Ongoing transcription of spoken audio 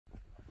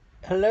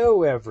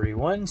Hello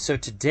everyone. So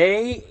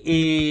today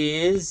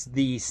is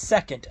the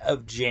 2nd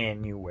of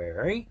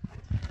January,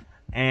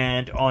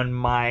 and on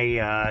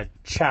my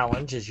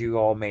challenge, as you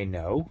all may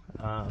know,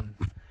 I'm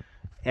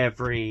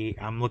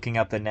looking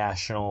up the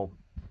national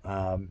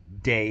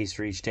days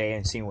for each day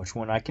and seeing which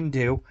one I can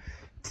do.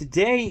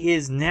 Today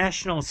is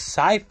National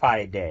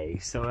Sci-Fi Day,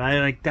 so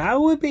that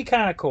would be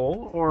kind of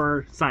cool,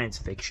 or science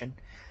fiction.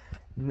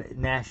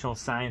 National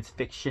Science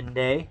Fiction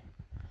Day.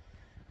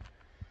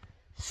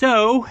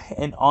 So,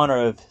 in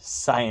honor of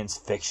science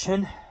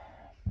fiction,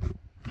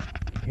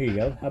 here you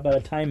go. How about a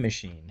time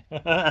machine?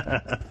 But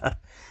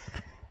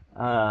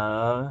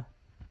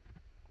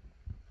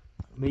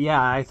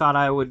yeah, I thought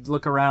I would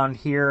look around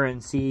here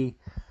and see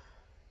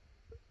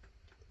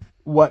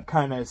what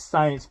kind of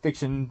science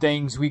fiction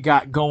things we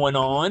got going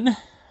on.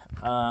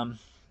 Of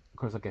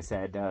course, like I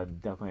said,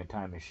 definitely a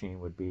time machine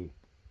would be.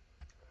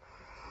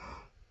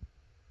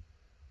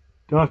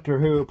 Doctor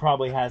Who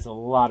probably has a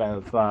lot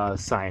of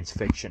science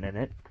fiction in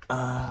it.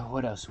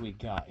 What else we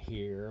got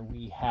here?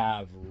 We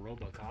have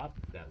RoboCop.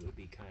 That would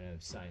be kind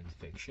of science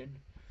fiction.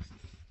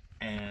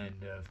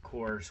 And, of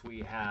course,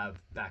 we have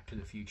Back to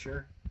the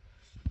Future.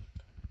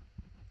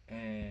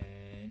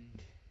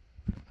 And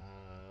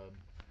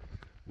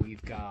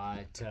we've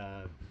got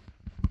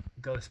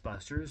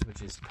Ghostbusters,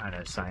 which is kind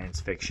of science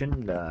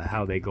fiction.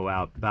 How they go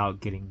out about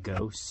getting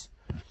ghosts.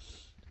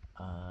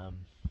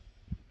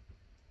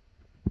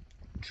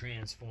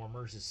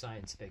 Transformers is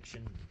science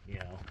fiction,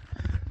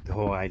 the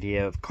whole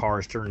idea of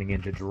cars turning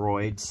into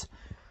droids.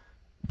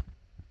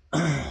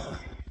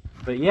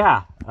 But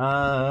yeah,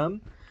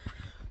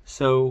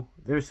 so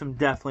there's some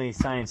definitely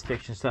science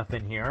fiction stuff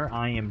in here.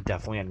 I am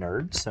definitely a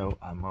nerd, so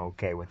I'm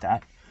okay with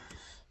that.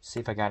 See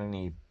if I got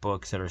any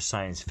books that are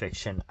science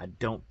fiction. I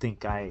don't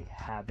think I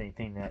have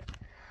anything that...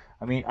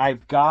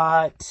 I've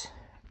got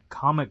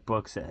comic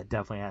books that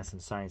definitely have some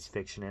science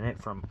fiction in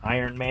it, from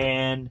Iron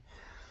Man...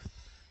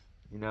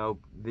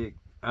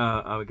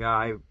 a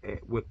guy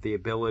with the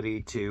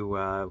ability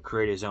to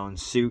create his own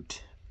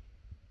suit.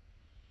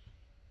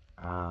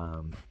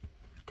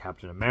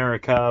 Captain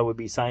America would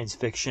be science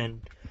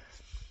fiction.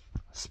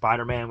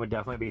 Spider-Man would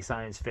definitely be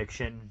science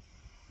fiction.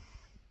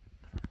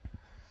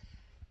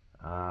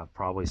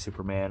 Probably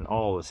Superman.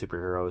 All the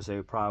superheroes, they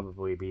would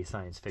probably be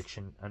science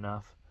fiction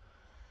enough.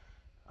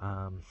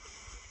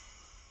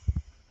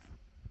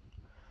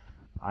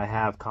 I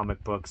have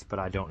comic books, but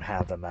I don't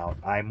have them out.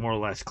 I more or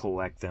less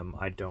collect them.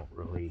 I don't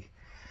really...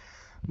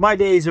 My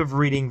days of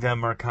reading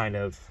them are kind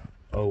of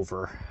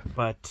over.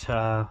 But,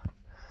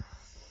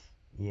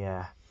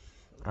 yeah.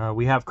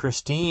 We have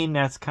Christine.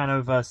 That's kind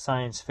of a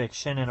science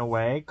fiction in a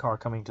way. Car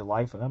coming to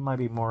life. That might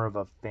be more of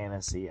a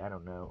fantasy. I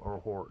don't know. Or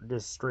horror.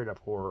 Just straight up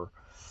horror.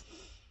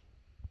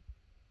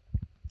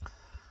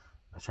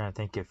 I'm trying to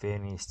think if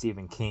any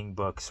Stephen King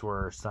books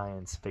were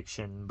science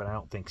fiction, but I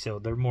don't think so.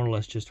 They're more or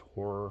less just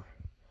horror.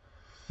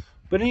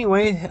 But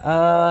anyway,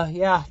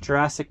 yeah,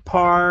 Jurassic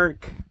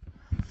Park,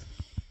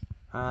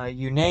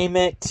 you name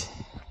it.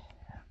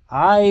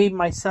 I,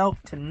 myself,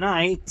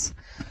 tonight,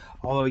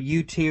 although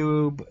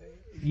YouTube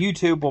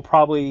will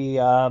probably,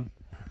 I'll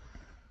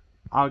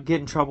get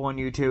in trouble on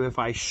YouTube if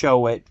I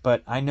show it,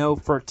 but I know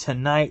for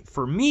tonight,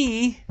 for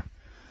me,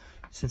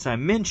 since I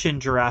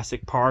mentioned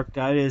Jurassic Park,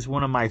 that is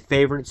one of my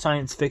favorite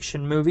science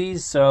fiction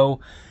movies, so,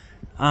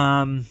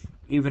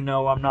 even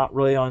though I'm not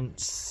really on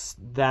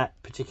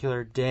that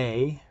particular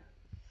day,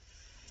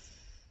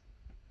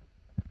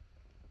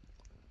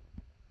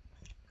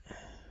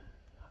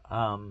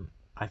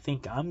 I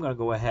think I'm going to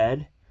go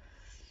ahead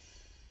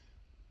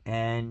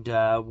and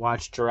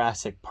watch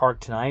Jurassic Park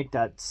tonight.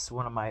 That's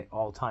one of my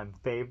all-time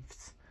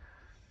favorites.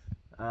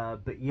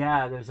 But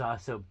yeah, there's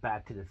also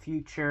Back to the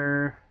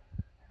Future.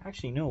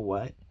 Actually, you know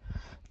what? I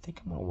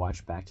think I'm going to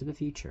watch Back to the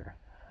Future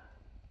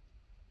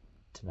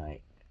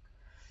tonight.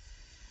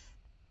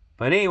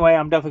 But anyway,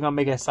 I'm definitely going to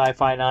make it a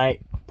sci-fi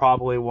night.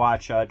 Probably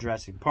watch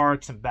Jurassic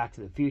Park and Back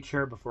to the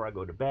Future before I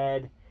go to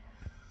bed.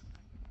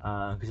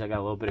 Because I got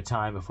a little bit of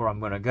time before I'm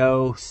going to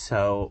go,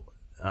 so,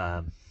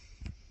 and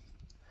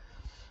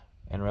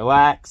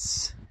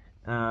relax.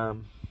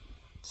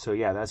 So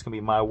yeah, that's going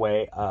to be my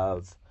way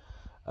of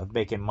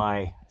making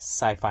my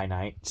sci-fi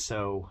night.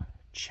 So,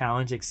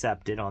 challenge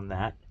accepted on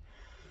that.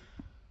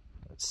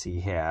 Let's see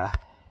here.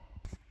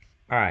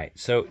 Alright,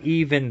 so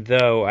even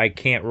though I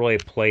can't really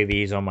play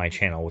these on my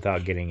channel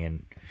without getting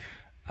in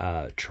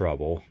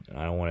trouble,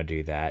 I don't want to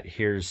do that.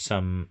 Here's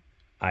some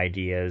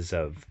ideas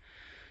of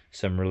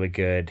some really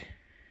good...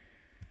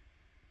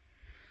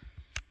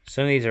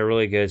 Some of these are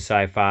really good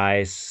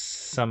sci-fi.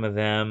 Some of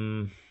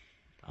them,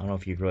 I don't know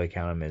if you'd really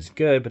count them as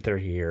good, but they're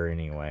here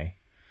anyway.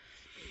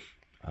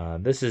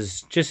 This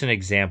is just an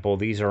example.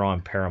 These are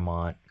on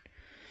Paramount.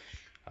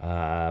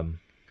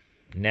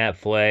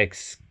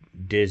 Netflix,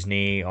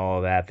 Disney, all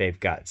of that. They've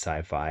got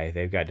sci-fi.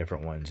 They've got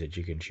different ones that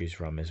you can choose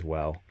from as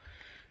well.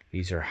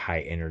 These are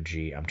high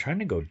energy. I'm trying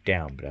to go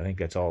down, but I think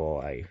that's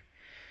all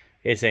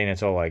it's saying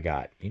that's all I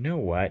got. You know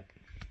what?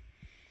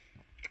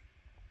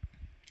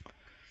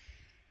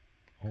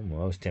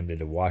 Almost tempted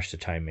to watch the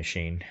time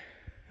machine.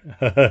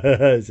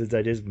 Since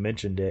I just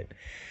mentioned it.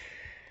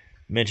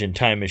 Mentioned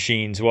time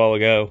machines a while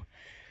ago.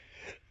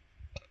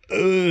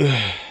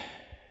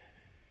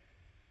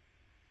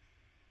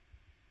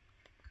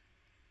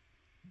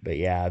 But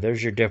yeah,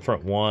 there's your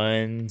different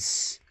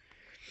ones.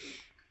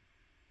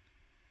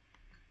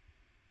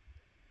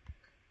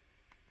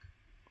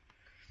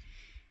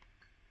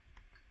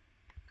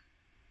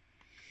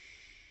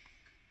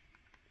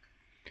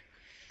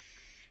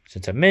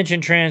 Since I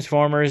mentioned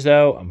Transformers,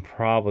 though, I'm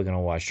probably going to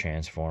watch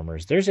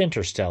Transformers. There's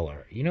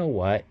Interstellar. You know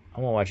what?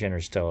 I'm going to watch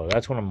Interstellar.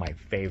 That's one of my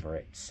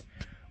favorites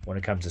when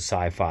it comes to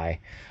sci-fi.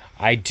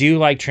 I do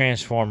like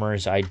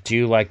Transformers. I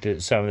do like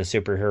some of the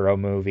superhero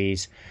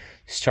movies.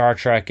 Star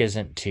Trek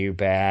isn't too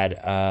bad.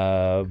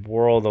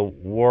 War of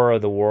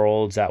the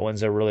Worlds, that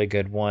one's a really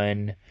good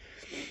one.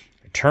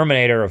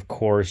 Terminator, of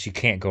course. You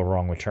can't go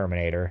wrong with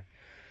Terminator.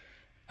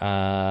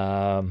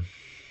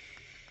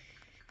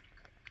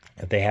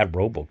 If they had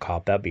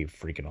RoboCop, that'd be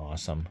freaking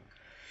awesome.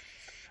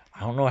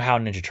 I don't know how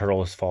Ninja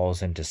Turtles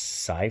falls into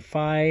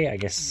sci-fi. I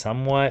guess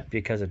somewhat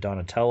because of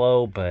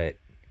Donatello, but...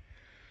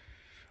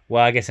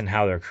 Well, I guess in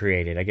how they're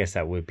created. I guess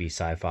that would be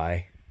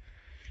sci-fi.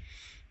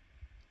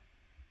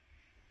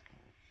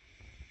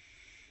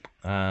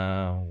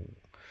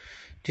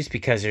 Just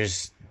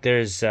because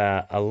there's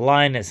a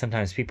line that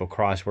sometimes people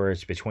cross where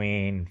it's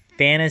between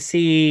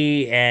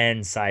fantasy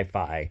and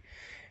sci-fi.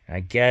 I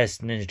guess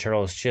Ninja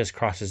Turtles just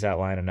crosses that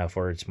line enough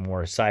where it's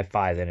more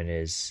sci-fi than it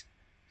is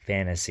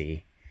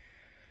fantasy.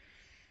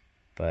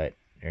 But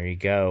there you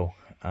go.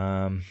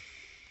 Like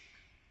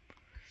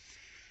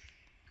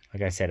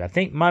I said, I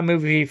think my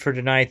movie for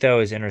tonight, though,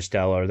 is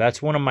Interstellar.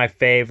 That's one of my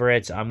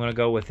favorites. I'm going to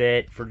go with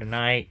it for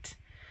tonight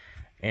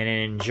and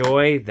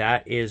enjoy.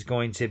 That is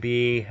going to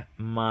be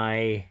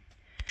my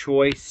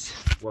choice.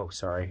 Whoa,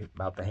 sorry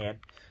about the hand.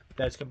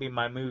 That's going to be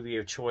my movie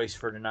of choice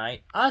for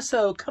tonight.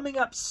 Also, coming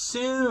up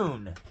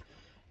soon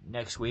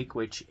next week,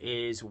 which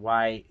is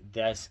why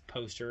this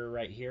poster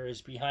right here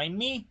is behind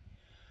me.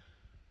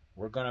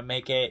 We're going to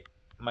make it,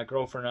 my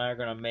girlfriend and I are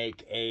going to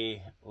make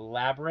a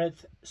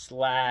Labyrinth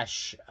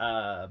slash,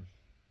 I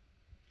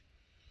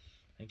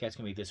think that's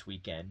going to be this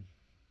weekend.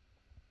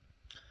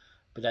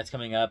 But that's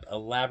coming up, a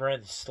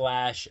Labyrinth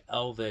slash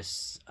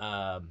Elvis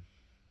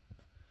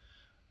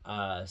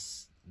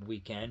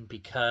weekend,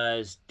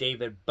 because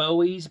David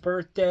Bowie's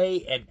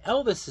birthday and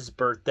Elvis's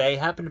birthday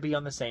happen to be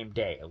on the same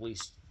day. At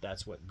least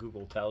that's what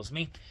Google tells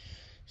me.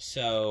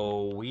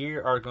 So we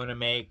are going to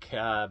make,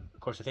 of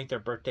course, I think their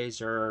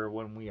birthdays are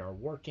when we are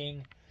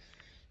working.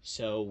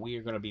 So we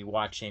are going to be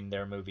watching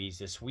their movies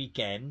this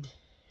weekend.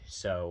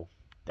 So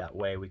that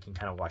way we can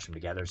kind of watch them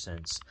together,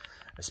 since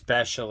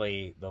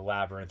especially The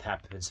Labyrinth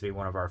happens to be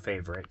one of our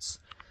favorites.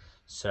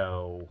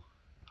 So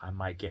I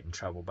might get in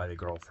trouble by the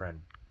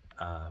girlfriend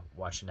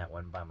watching that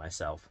one by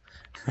myself.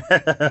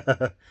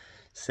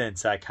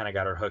 Since I kind of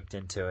got her hooked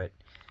into it.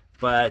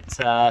 But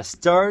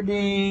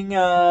starting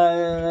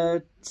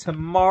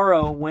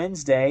tomorrow,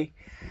 Wednesday,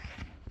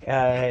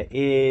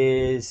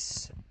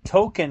 is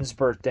Tolkien's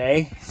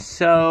birthday.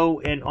 So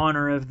in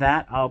honor of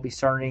that, I'll be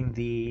starting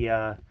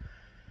the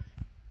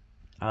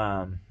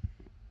Frodo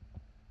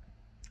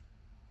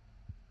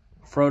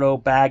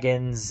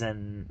Baggins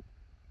and,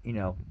 you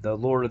know, the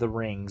Lord of the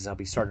Rings. I'll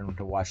be starting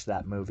to watch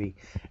that movie.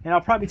 And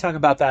I'll probably talk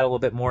about that a little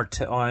bit more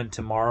on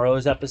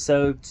tomorrow's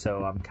episode.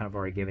 So I'm kind of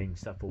already giving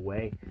stuff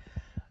away.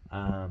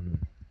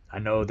 I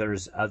know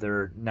there's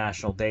other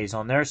national days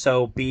on there,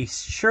 so be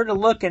sure to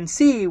look and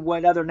see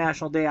what other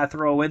national day I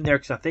throw in there,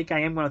 because I think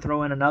I am going to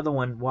throw in another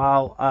one.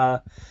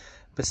 While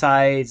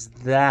besides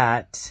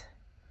that,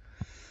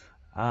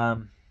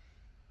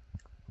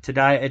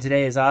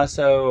 today is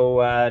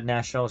also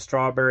National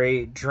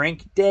Strawberry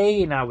Drink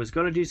Day, and I was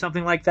going to do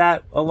something like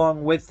that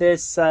along with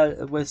this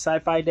with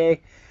Sci-Fi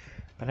Day.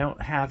 I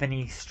don't have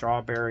any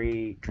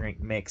strawberry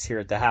drink mix here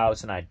at the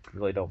house, and I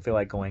really don't feel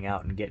like going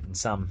out and getting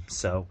some,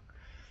 so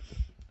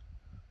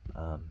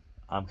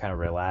I'm kind of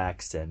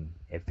relaxed, and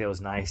it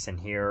feels nice in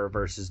here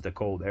versus the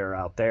cold air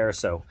out there,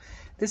 so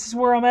this is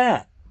where I'm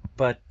at.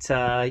 But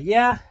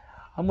yeah,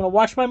 I'm going to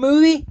watch my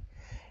movie,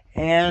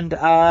 and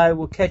I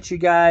will catch you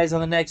guys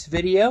on the next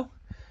video.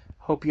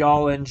 Hope you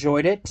all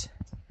enjoyed it,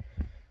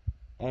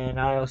 and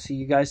I'll see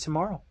you guys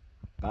tomorrow.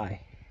 Bye.